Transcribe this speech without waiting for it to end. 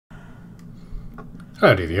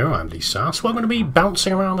Hello there, I'm leesusss. We're going to be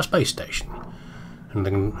bouncing around the space station. And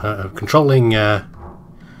then controlling...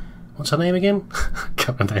 what's her name again? I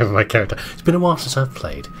can't remember the name of my character. It's been a while since I've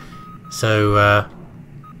played. So,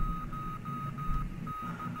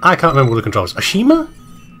 I can't remember all the controls. Oshima?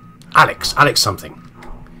 Alex something.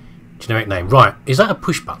 Generic name. Right, is that a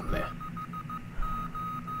push button there?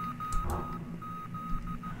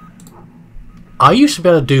 I used to be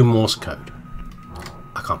able to do Morse code.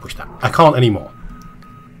 I can't push that. I can't anymore.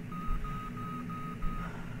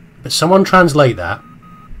 But someone translate that.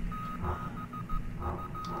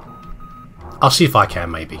 I'll see if I can,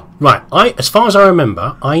 maybe. Right, as far as I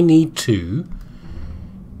remember, I need to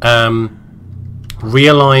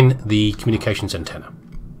realign the communications antenna.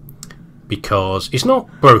 Because it's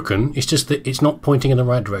not broken, it's just that it's not pointing in the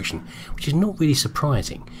right direction. Which is not really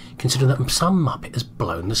surprising, considering that some muppet has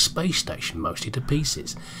blown the space station mostly to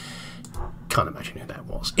pieces. Can't imagine who that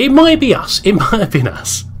was. It might be us. It might have been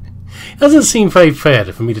us. It doesn't seem very fair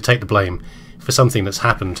for me to take the blame for something that's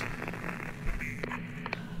happened.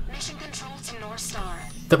 Mission control to North Star.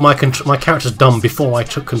 That my character's done before I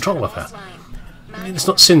took control of her. It's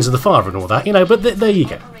not sins of the father and all that, you know, but there you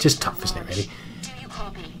go. Just tough, isn't it, really?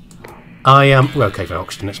 We're okay for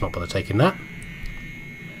oxygen, let's not bother taking that.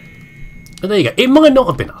 But there you go. It might not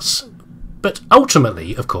have been us. But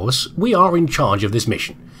ultimately, of course, we are in charge of this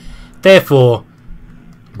mission. Therefore,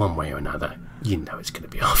 one way or another, you know it's going to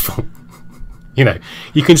be our fault. You know,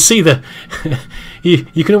 you can see the...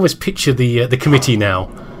 you can almost picture the committee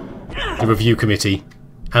now. The review committee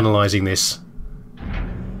analysing this.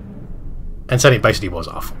 And saying it basically was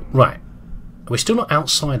our fault. Right. We're still not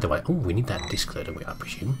outside the way. Oh, we need that disc though, don't we, I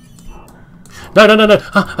presume? No.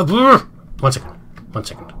 1 second. 1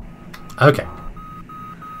 second. Okay.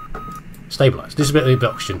 Stabilise. This is a bit of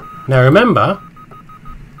oxygen. Now remember,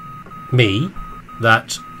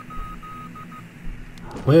 that...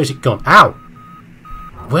 Where has it gone? Ow!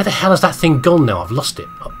 Where the hell has that thing gone now? I've lost it.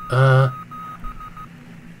 I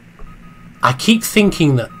keep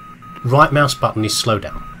thinking that right mouse button is slow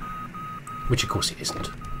down. Which of course it isn't.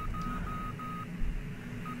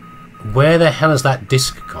 Where the hell has that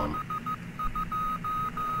disc gone?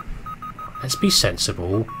 Let's be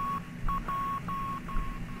sensible.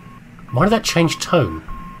 Why did that change tone?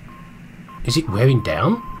 Is it wearing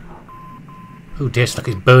down? Oh dear, it's like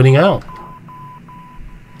it's burning out.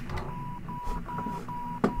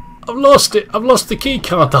 I've lost it! I've lost the key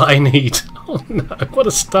card that I need! Oh no, what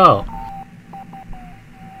a start!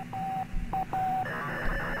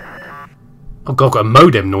 Oh god, I've got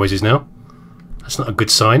modem noises now. That's not a good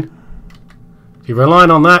sign. If you're relying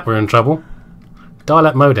on that, we're in trouble.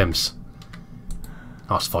 Dial-up modems.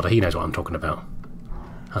 Ask fodder, he knows what I'm talking about.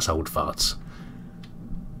 That's old farts.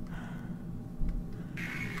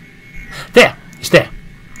 There! It's there!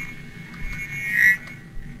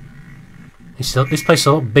 This place is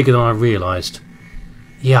a lot bigger than I realised.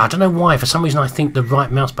 Yeah, I don't know why. For some reason I think the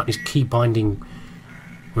right mouse button is key binding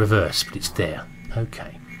reverse, but it's there.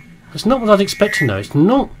 Okay. It's not what I'd expect to know. It's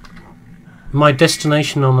not my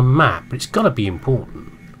destination on the map, but it's got to be important.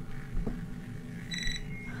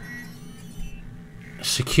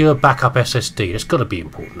 Secure backup SSD. That's got to be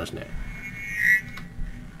important, hasn't it?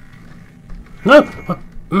 No!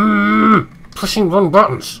 Pushing wrong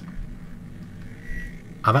buttons.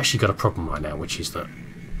 I've actually got a problem right now, which is that,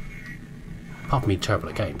 apart from being terrible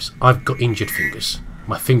at games, I've got injured fingers.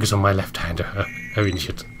 My fingers on my left hand are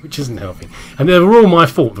injured, which isn't helping. And they were all my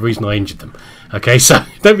fault, the reason I injured them. Okay, so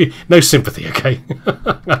no sympathy, okay?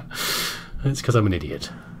 It's because I'm an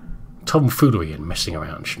idiot. Tomfoolery and messing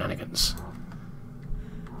around shenanigans.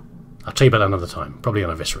 I'll tell you about that another time, probably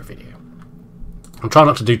on a Viscera video. I'm trying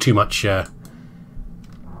not to do too much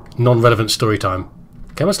non-relevant story time.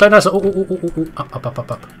 Come on, slow down.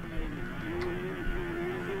 Up.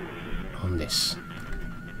 On this.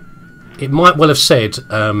 It might well have said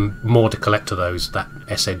more to collect to those, that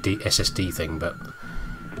SSD thing, but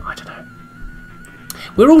I don't know.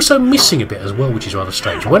 We're also missing a bit as well, which is rather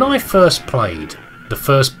strange. When I first played the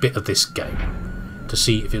first bit of this game, to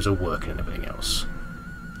see if it was all working and everything else,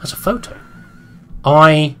 that's a photo.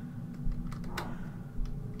 I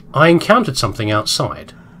encountered something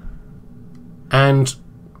outside, and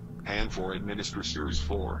for Administrators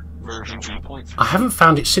 4, version 2.3. I haven't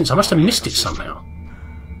found it since. I must have missed it somehow.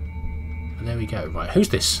 And there we go. Right, who's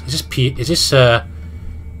this? Is this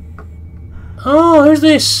Oh, who's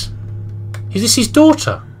this? Is this his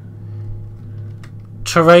daughter?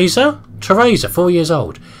 Teresa? Teresa, 4 years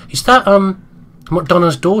old. Is that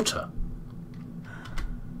McDonough's daughter?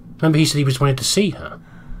 Remember he said he was wanted to see her.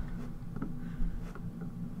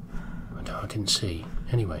 No, I didn't see.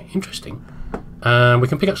 Anyway, interesting. We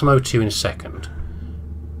can pick up some O2 in a second.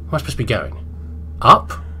 Where am I supposed to be going?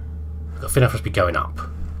 Up? I've got a feeling I'm supposed to be going up.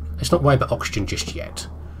 Let's not worry about oxygen just yet.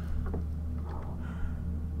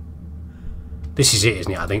 This is it,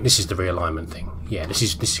 isn't it? I think this is the realignment thing. Yeah, this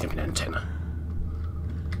is going to be an antenna.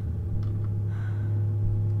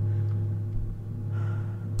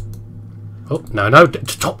 Oh, no, no.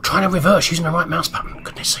 Stop trying to reverse using the right mouse button.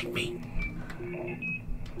 Goodness sake me.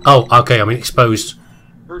 Oh, okay, I'm exposed.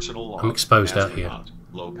 Personal log. I'm exposed out here. Astronaut,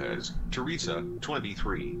 Lopez, Teresa,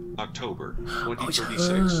 23, October, Oh, it's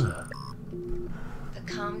 2036. her. The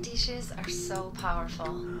comm dishes are so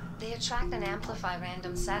powerful. They attract and amplify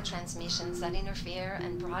random sat transmissions that interfere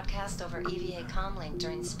and broadcast over EVA comlink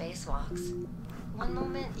during spacewalks. One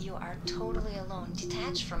moment you are totally alone,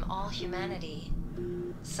 detached from all humanity.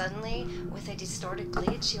 Suddenly, with a distorted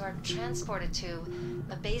glitch, you are transported to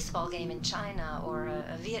a baseball game in China, or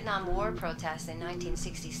a Vietnam War protest in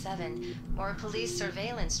 1967, or a police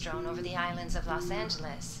surveillance drone over the islands of Los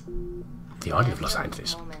Angeles. The island of Los Random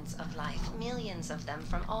Angeles. Moments of life, millions of them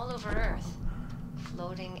from all over Earth,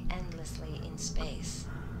 floating endlessly in space,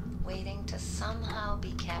 waiting to somehow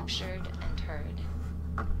be captured and heard.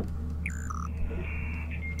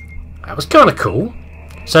 That was kind of cool.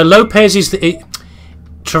 So Lopez is the...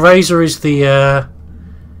 Teresa is the...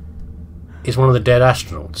 is one of the dead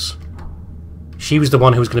astronauts. She was the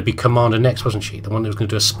one who was going to be commander next, wasn't she? The one who was going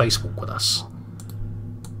to do a spacewalk with us.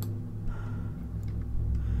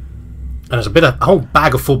 And there's a whole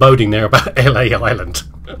bag of foreboding there about LA Island.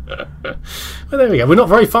 Well, there we go. We're not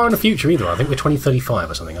very far in the future either. I think we're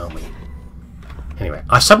 2035 or something, aren't we? Anyway,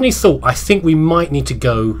 I suddenly thought I think we might need to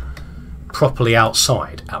go properly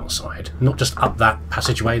outside, not just up that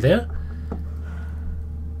passageway there.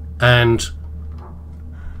 And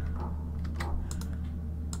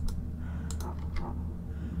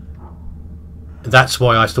that's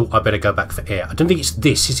why I thought I better go back for air. I don't think it's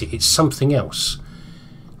this, is it? It's something else.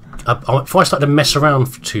 If I started to mess around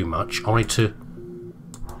for too much, I wanted to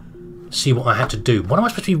see what I had to do. What am I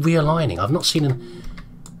supposed to be realigning? I've not seen an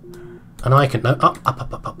icon. No, up.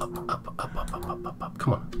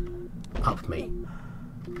 Come on. Up me.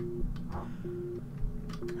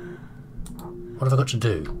 What have I got to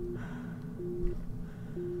do?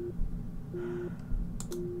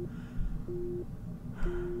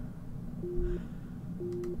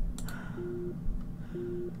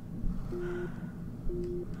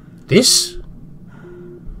 This?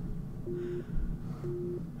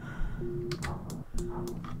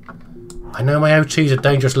 I know my O2s are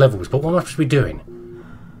dangerous levels, but what am I supposed to be doing?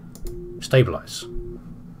 Stabilise.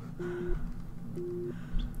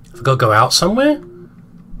 I've got to go out somewhere?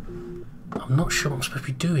 I'm not sure what I'm supposed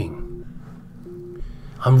to be doing.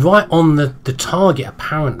 I'm right on the target,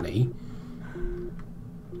 apparently.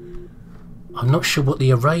 I'm not sure what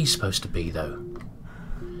the array's supposed to be, though.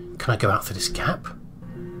 Can I go out through this gap?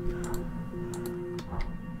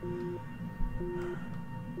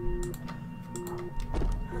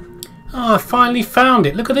 Oh, I finally found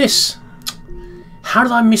it. Look at this. How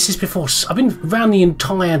did I miss this before? I've been around the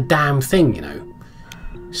entire damn thing, you know.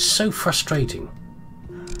 So frustrating.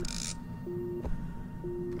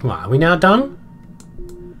 Right, are we now done?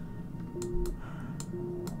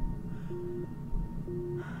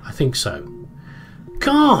 I think so.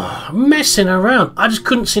 God, I'm messing around. I just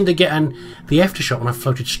couldn't seem to get the aftershock when I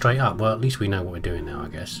floated straight up. Well, at least we know what we're doing now, I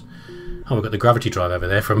guess. Oh, we've got the gravity drive over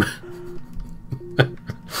there from...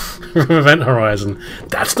 from Event Horizon.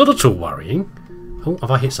 That's not at all worrying. Oh, have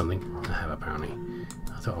I hit something? I have, apparently.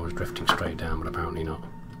 I thought I was drifting straight down, but apparently not.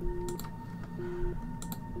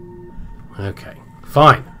 Okay,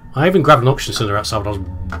 fine. I even grabbed an oxygen cylinder outside, but I was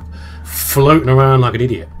floating around like an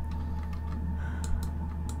idiot.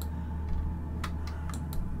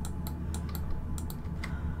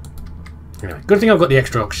 Anyway, good thing I've got the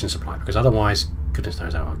extra oxygen supply, because otherwise, goodness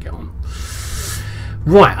knows how I'll get on.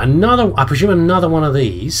 Right, I presume another one of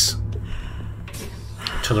these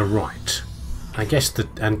to the right. I guess the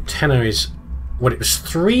antenna is... Well, it was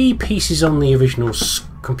 3 pieces on the original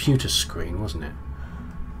computer screen, wasn't it?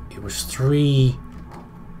 It was 3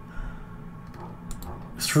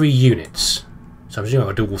 units. So I presume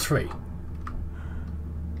I'll do all 3.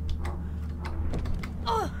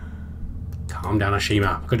 Calm down,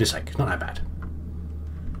 Oshima. For goodness sake, it's not that bad.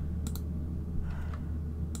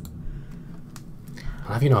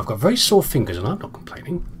 You know, I've got very sore fingers and I'm not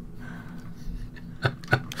complaining.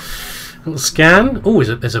 Little scan. Oh,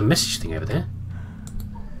 there's a message thing over there.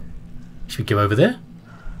 Should we go over there?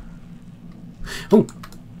 Oh,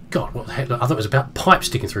 God, what the heck? I thought it was about pipe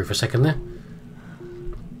sticking through for a second there.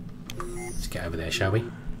 Let's get over there, shall we?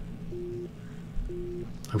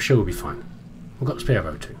 I'm sure we'll be fine. We've got the spare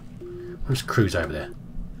O2. Let's cruise over there.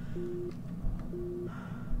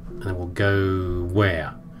 And then we'll go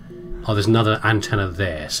where? Oh, there's another antenna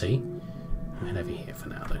there, see? I'll head over here for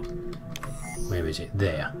now, though. Where is it?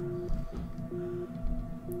 There.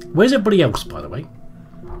 Where's everybody else, by the way?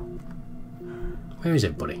 Where is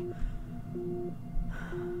everybody?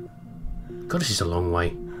 God, this is a long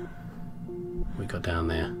way. What we got down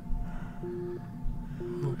there?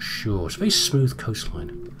 I'm not sure. It's a very smooth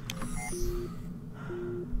coastline.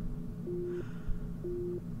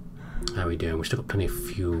 How are we doing? We've still got plenty of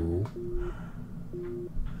fuel.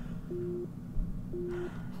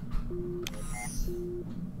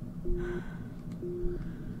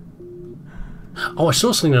 Oh, I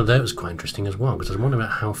saw something the other day that was quite interesting as well, because I was wondering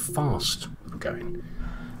about how fast we were going.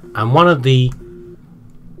 And one of the...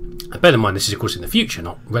 bear in mind, this is of course in the future,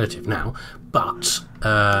 not relative now, but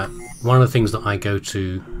one of the things that I go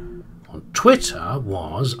to on Twitter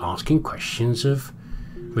was asking questions of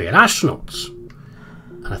real astronauts.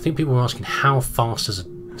 And I think people were asking how fast does a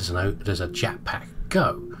jetpack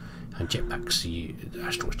go? And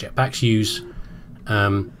astronauts' jetpacks use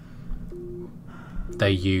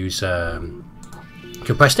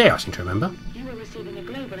compressed air, I seem to remember. You are receiving a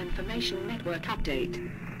global information network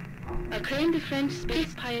update. Acclaimed French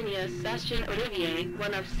space pioneer Sébastien Olivier,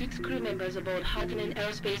 one of 6 crew members aboard Hartmann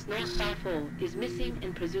Aerospace North Star 4, is missing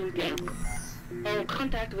and presumed dead. All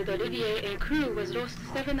contact with Olivier and crew was lost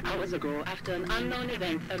 7 hours ago after an unknown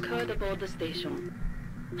event occurred aboard the station.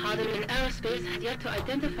 Hartmann Aerospace has yet to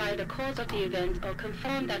identify the cause of the event or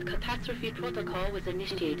confirm that catastrophe protocol was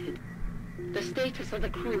initiated. The status of the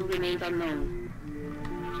crew remains unknown.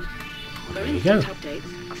 For instant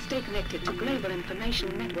updates, stay connected to Global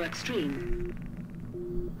Information Network stream.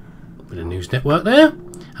 Bit of news network there.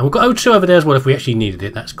 And we've got O2 over there as well if we actually needed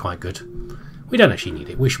it. That's quite good. We don't actually need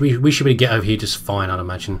it. We should be able to get over here just fine, I'd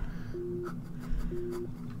imagine.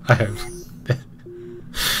 I hope.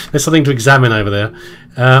 There's something to examine over there.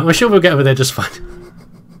 I'm sure we'll get over there just fine.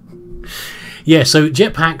 Yeah, so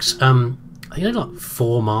jetpacks, like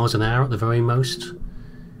 4 miles an hour at the very most.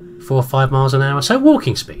 4 or 5 miles an hour. So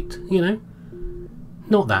walking speed, you know.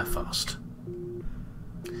 Not that fast.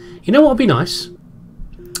 You know what would be nice?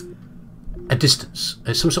 A distance.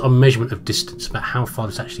 Some sort of measurement of distance about how far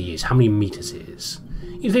this actually is, how many meters it is.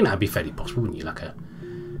 You'd think that would be fairly possible, wouldn't you? Like a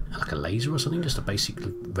laser or something, just a basic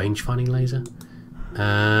range-finding laser.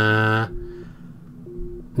 Now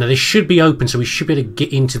this should be open, so we should be able to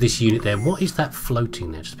get into this unit there. What is that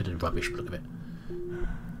floating there? Just a bit of rubbish. Look at it.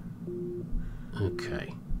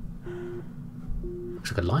 Okay.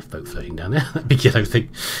 Looks like a lifeboat floating down there. That big yellow thing.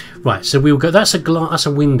 Right, so we'll go. That's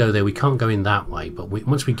a window there. We can't go in that way, but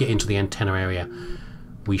once we get into the antenna area,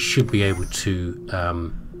 we should be able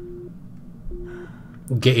to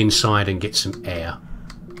get inside and get some air.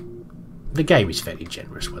 The game is fairly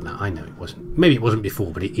generous with that. I know it wasn't. Maybe it wasn't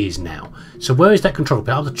before, but it is now. So where is that control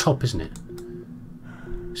bit? At the top, isn't it?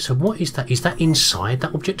 So what is that? Is that inside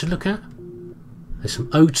that object to look at? There's some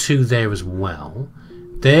O2 there as well.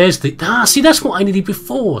 There's the... see, that's what I needed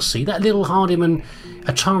before. See, that little Hardiman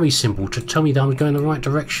Atari symbol to tell me that I'm going the right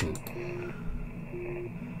direction.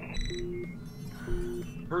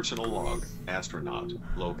 Personal log, astronaut,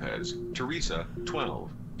 Lopez, Teresa,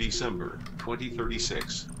 12, December,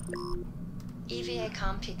 2036.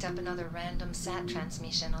 EVA-com picked up another random SAT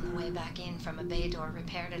transmission on the way back in from a bay door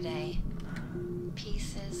repair today.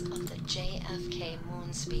 Pieces of the JFK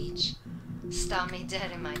moon speech. Stopped me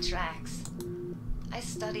dead in my tracks. I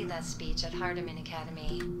studied that speech at Hardiman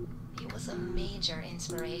Academy. It was a major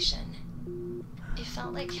inspiration. It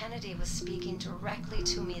felt like Kennedy was speaking directly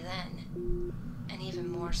to me then, and even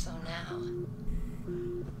more so now.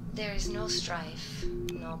 There is no strife,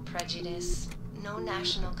 no prejudice, no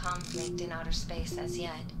national conflict in outer space as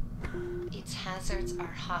yet. Its hazards are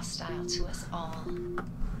hostile to us all.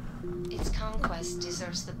 Its conquest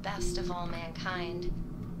deserves the best of all mankind,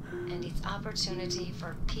 and its opportunity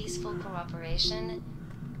for peaceful cooperation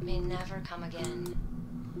may never come again.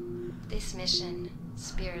 This mission,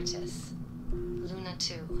 Spiritus, Luna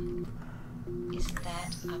 2, is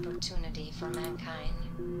that opportunity for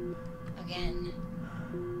mankind. Again.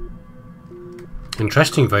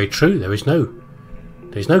 Interesting, very true. There's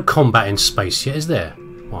no combat in space yet, is there?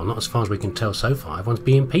 Well, not as far as we can tell so far. Everyone's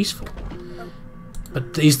being peaceful.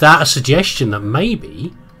 But is that a suggestion that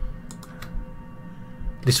maybe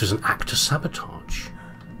this was an act of sabotage?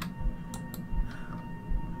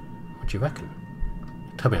 What do you reckon?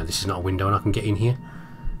 Tell me how this is not a window and I can get in here.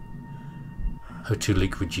 O2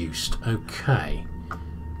 leak reduced. Okay.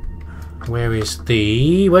 Where's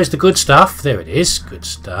the good stuff? There it is. Good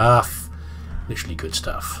stuff. Literally good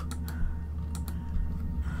stuff.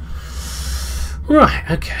 Right,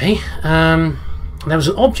 okay. There was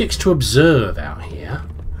an object to observe out here.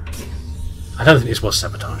 I don't think this was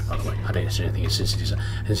sabotage, by the way. I don't see anything. It's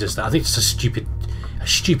just that I think it's a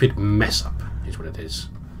stupid mess up, is what it is.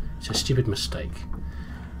 It's a stupid mistake.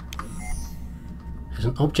 There's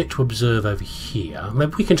an object to observe over here.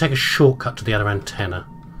 Maybe we can take a shortcut to the other antenna.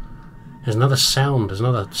 There's another sound. There's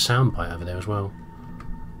another sound bite over there as well.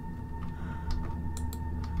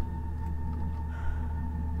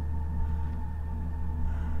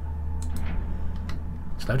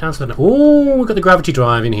 Slow down, slow down. Oh, we've got the gravity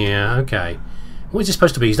drive in here. Okay. What is this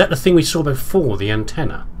supposed to be? Is that the thing we saw before, the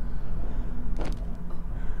antenna?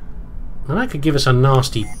 Well, that could give us a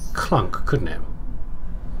nasty clunk, couldn't it?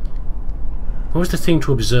 What was the thing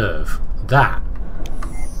to observe? That.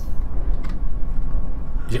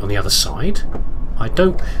 Is it on the other side? I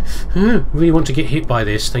don't really want to get hit by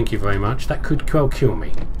this, thank you very much. That could well kill me.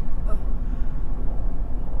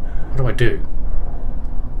 What do I do?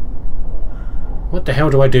 What the hell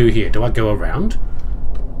do I do here? Do I go around?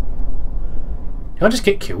 Did I just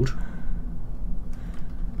get killed?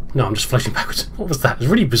 No, I'm just floating backwards. What was that? It was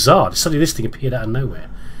really bizarre. Suddenly this thing appeared out of nowhere.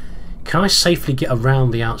 Can I safely get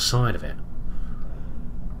around the outside of it?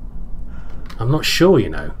 I'm not sure, you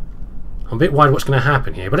know. I'm a bit worried what's going to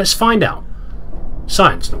happen here, but let's find out.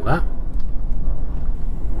 Science and all that.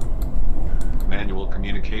 Manual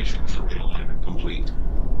communication complete.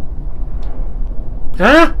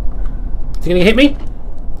 Ah! Is he going to hit me?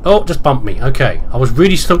 Oh, just bumped me. Okay. I was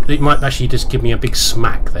really thought it might actually just give me a big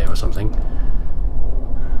smack there or something.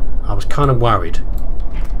 I was kind of worried.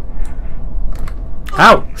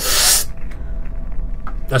 Ow!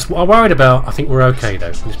 That's what I worried about. I think we're okay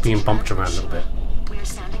though. Just being bumped around a little bit. We're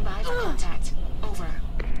standing by for contact. Over.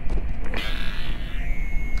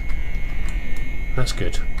 That's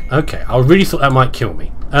good. Okay. I really thought that might kill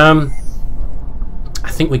me. I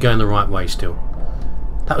think we're going the right way still.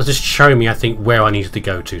 That was just showing me, I think, where I needed to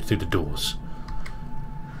go to through the doors.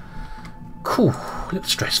 Cool. A little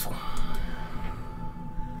stressful.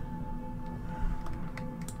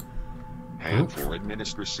 And for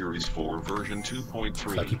Administra Series 4 version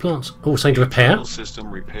 2.3. Lucky plants. Oh, something to repair. Internal system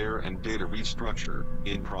repair and data restructure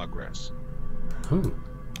in progress.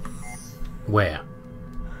 Where?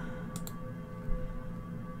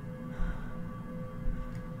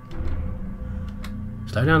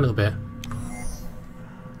 Slow down a little bit.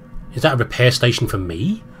 Is that a repair station for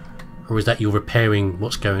me? Or is that you repairing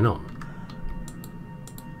what's going on?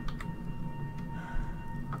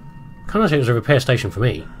 Can't I say it was a repair station for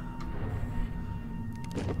me?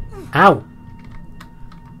 Ow!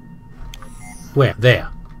 Where? There.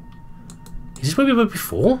 Is this where we were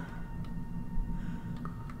before?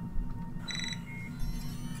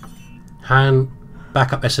 Hand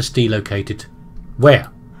backup SSD located. Where?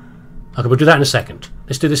 Okay, we'll do that in a second.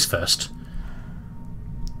 Let's do this first.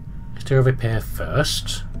 Let's do a repair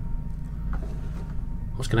first.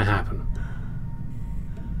 What's going to happen?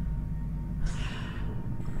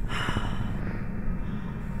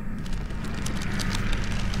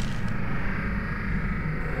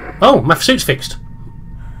 Oh, my suit's fixed.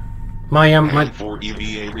 My for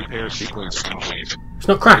EVA repair sequence complete. It's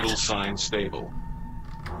not cracked. Vital sign stable.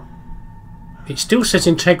 It still says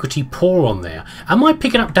integrity poor on there. Am I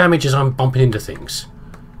picking up damage as I'm bumping into things?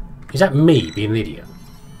 Is that me being an idiot?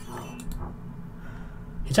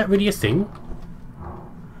 Is that really a thing?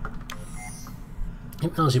 I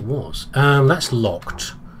didn't realise it was. That's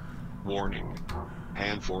locked. Warning.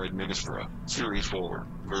 Hand for Administra Series 4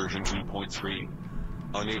 version 2.3.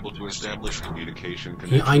 Unable to establish communication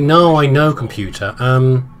connection. Yeah, I know, computer.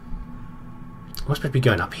 Am I supposed to be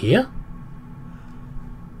going up here?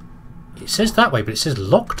 It says that way, but it says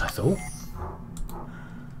locked, I thought.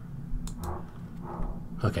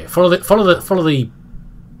 Okay, follow the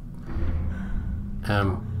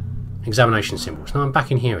examination symbols. Now I'm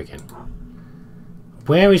back in here again.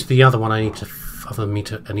 Where is the other one I need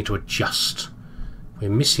to adjust? We're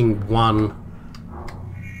missing one.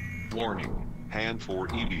 Warning. Hand 4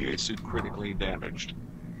 EVA suit critically damaged.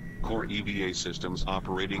 Core EVA systems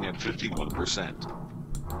operating at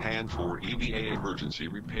 51%. Hand 4 EVA emergency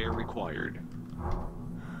repair required.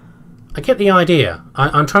 I get the idea.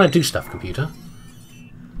 I'm trying to do stuff, computer.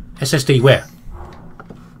 SSD, where?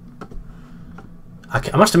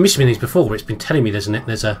 I must have missed one of these before, but it's been telling me there's an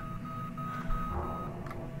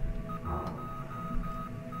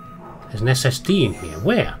SSD in here.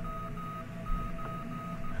 Where?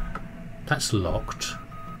 That's locked.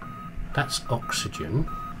 That's oxygen.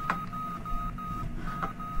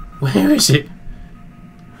 Where is it?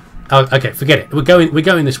 Oh, okay, forget it. We're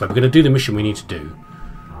going this way. We're going to do the mission we need to do.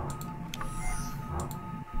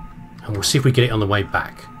 And we'll see if we get it on the way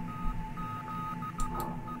back.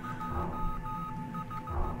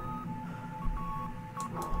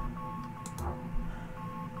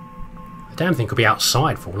 The damn thing could be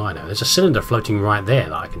outside for all I know. There's a cylinder floating right there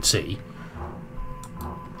that I can see.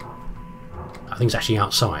 That thing's actually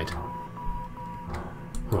outside.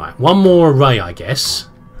 Right, one more array, I guess.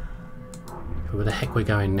 Where the heck we're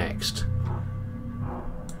going next?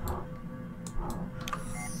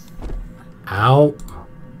 Ow.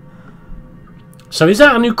 So is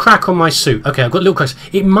that a new crack on my suit? Okay, I've got little cracks.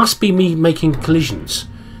 It must be me making collisions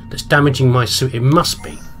that's damaging my suit. It must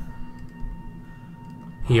be.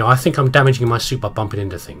 Yeah, I think I'm damaging my suit by bumping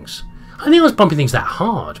into things. I think I was bumping things that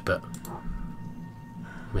hard, but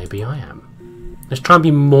maybe I am. Let's try and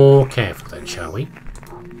be more careful then, shall we?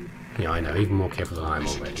 Yeah, I know, even more careful than I am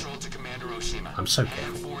already. I'm so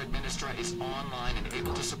careful. Is online and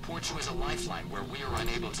able to support you as a lifeline where we are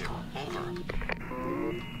unable to. Over.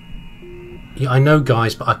 Yeah, I know,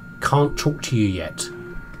 guys, but I can't talk to you yet.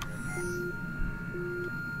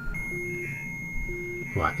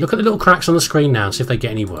 Right, look at the little cracks on the screen now and see if they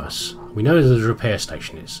get any worse. We know that the repair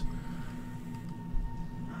station is.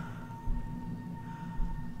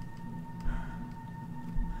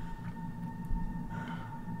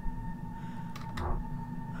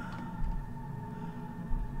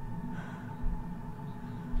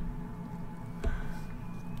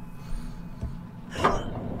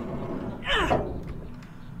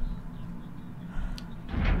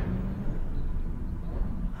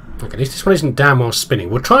 Okay, at least this one isn't damn well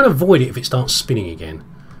spinning. We'll try and avoid it if it starts spinning again.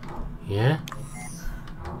 Yeah?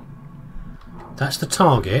 That's the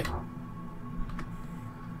target.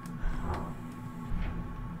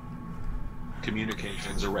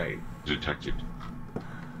 Communications array detected.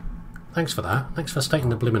 Thanks for that. Thanks for stating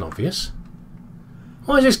the blimmin' obvious.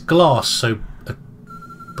 Why is this glass so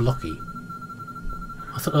blocky?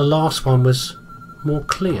 I thought the last one was more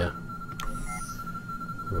clear.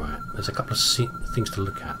 Right, there's a couple of things to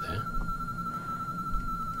look at there.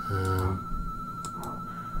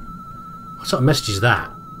 What sort of message is that?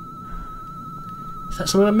 Is that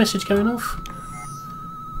some other message going off?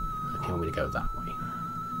 Okay, I want me to go that way.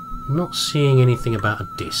 I'm not seeing anything about a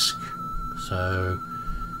disc. So,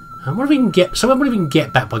 what if we can get? So, what if we can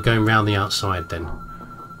get back by going round the outside then?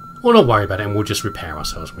 We'll not worry about it, and we'll just repair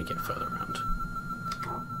ourselves when we get further around.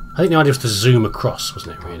 I think the idea was to zoom across,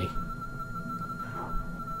 wasn't it? Really.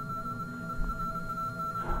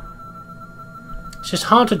 It's just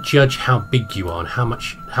hard to judge how big you are and how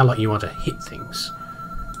likely you are to hit things.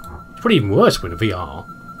 It's probably even worse with VR.